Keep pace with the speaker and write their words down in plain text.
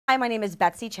Hi, my name is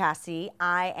Betsy Chasse.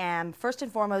 I am first and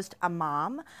foremost a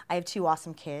mom. I have 2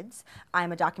 awesome kids.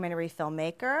 I'm a documentary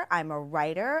filmmaker, I'm a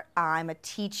writer, I'm a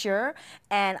teacher,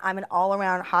 and I'm an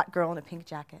all-around hot girl in a pink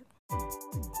jacket.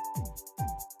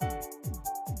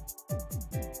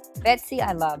 Betsy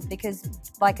I love because,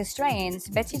 like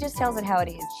Estranged, Betsy just tells it how it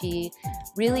is. She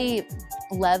really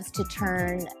loves to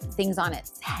turn things on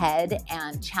its head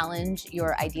and challenge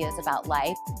your ideas about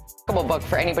life. Book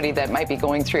for anybody that might be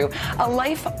going through a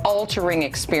life-altering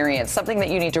experience, something that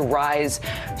you need to rise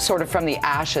sort of from the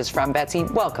ashes from. Betsy,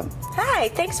 welcome. Hi,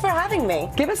 thanks for having me.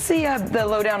 Give us the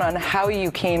lowdown on how you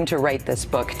came to write this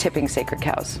book, Tipping Sacred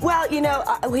Cows. Well, you know,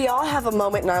 we all have a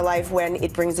moment in our life when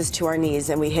it brings us to our knees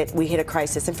and we hit a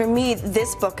crisis. And for me,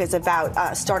 this book is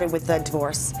about started with the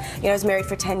divorce. You know, I was married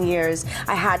for 10 years.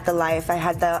 I had the life. I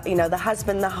had the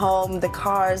husband, the home, the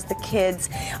cars, the kids,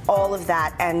 all of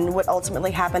that. And what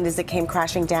ultimately happened is it came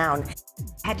crashing down.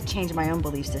 I had to change my own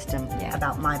belief system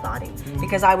about my body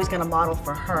because I was going to model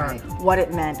for her what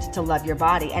it meant to love your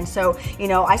body. And so, you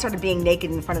know, I started being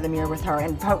naked in front of the mirror with her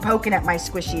and poking at my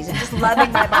squishies and just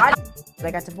loving my body.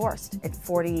 I got divorced at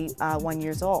 41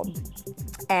 years old.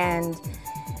 And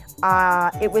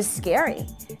it was scary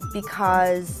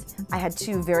because I had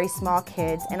 2 very small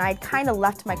kids and I'd kind of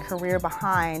left my career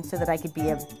behind so that I could be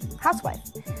a housewife.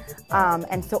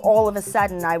 And so all of a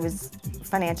sudden I was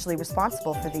financially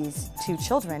responsible for these 2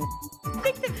 children. I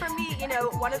think that for me, you know,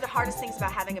 one of the hardest things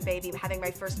about having a baby, having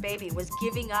my first baby, was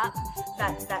giving up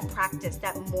that practice,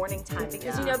 that morning time.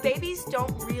 Because, you know, babies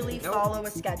don't really follow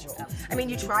a schedule. I mean,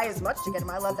 you try as much to get them.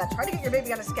 I love that. Try to get your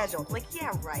baby on a schedule. Like,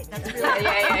 yeah, right. That's really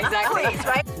yeah, exactly. Please,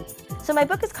 right? So my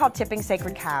book is called Tipping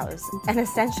Sacred Cows, and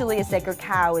essentially a sacred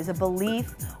cow is a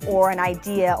belief or an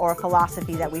idea or a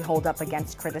philosophy that we hold up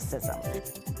against criticism.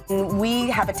 We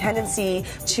have a tendency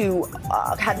to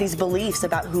have these beliefs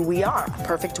about who we are.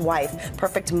 Perfect wife,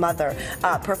 perfect mother,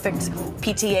 perfect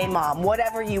PTA mom,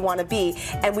 whatever you want to be,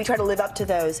 and we try to live up to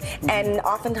those. And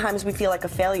oftentimes we feel like a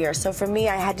failure. So for me,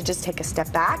 I had to just take a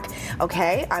step back.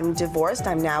 Okay, I'm divorced,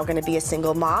 I'm now going to be a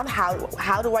single mom.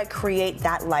 How do I create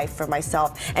that life for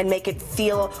myself and make it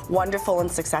feel wonderful and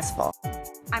successful?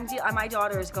 My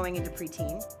daughter is going into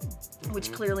preteen,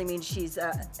 which clearly means she's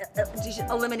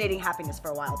eliminating happiness for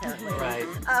a while, apparently. Right.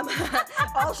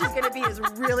 All she's going to be is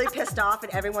really pissed off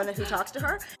at everyone who talks to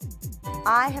her.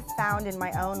 I have found in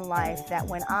my own life that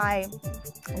when I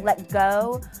let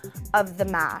go of the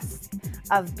mask,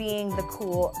 of being the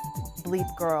cool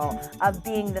bleep girl, of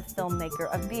being the filmmaker,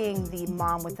 of being the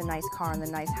mom with the nice car and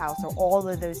the nice house, or all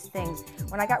of those things,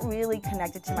 when I got really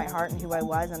connected to my heart and who I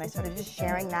was, and I started just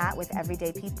sharing that with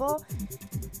everyday people,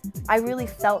 I really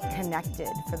felt connected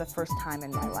for the first time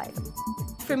in my life.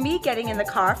 For me, getting in the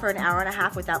car for an hour and a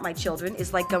half without my children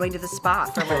is like going to the spa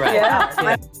for a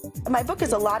Yeah. My book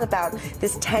is a lot about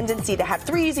this tendency to have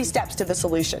 3 easy steps to the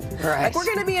solution. Right. Like, we're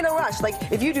going to be in a rush.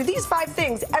 Like, if you do these 5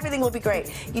 things, everything will be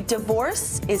great.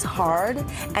 Divorce is hard,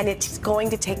 and it's going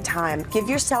to take time. Give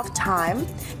yourself time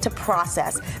to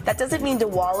process. That doesn't mean to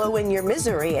wallow in your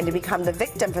misery and to become the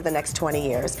victim for the next 20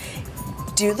 years.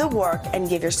 Do the work and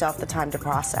give yourself the time to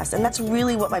process. And that's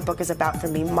really what my book is about for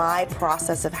me, my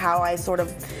process of how I sort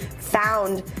of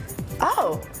found,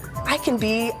 oh,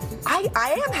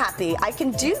 I am happy, I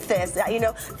can do this. You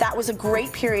know, that was a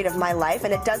great period of my life,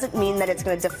 and it doesn't mean that it's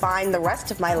going to define the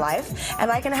rest of my life. And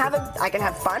I can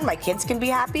have fun, my kids can be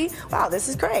happy. Wow, this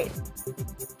is great.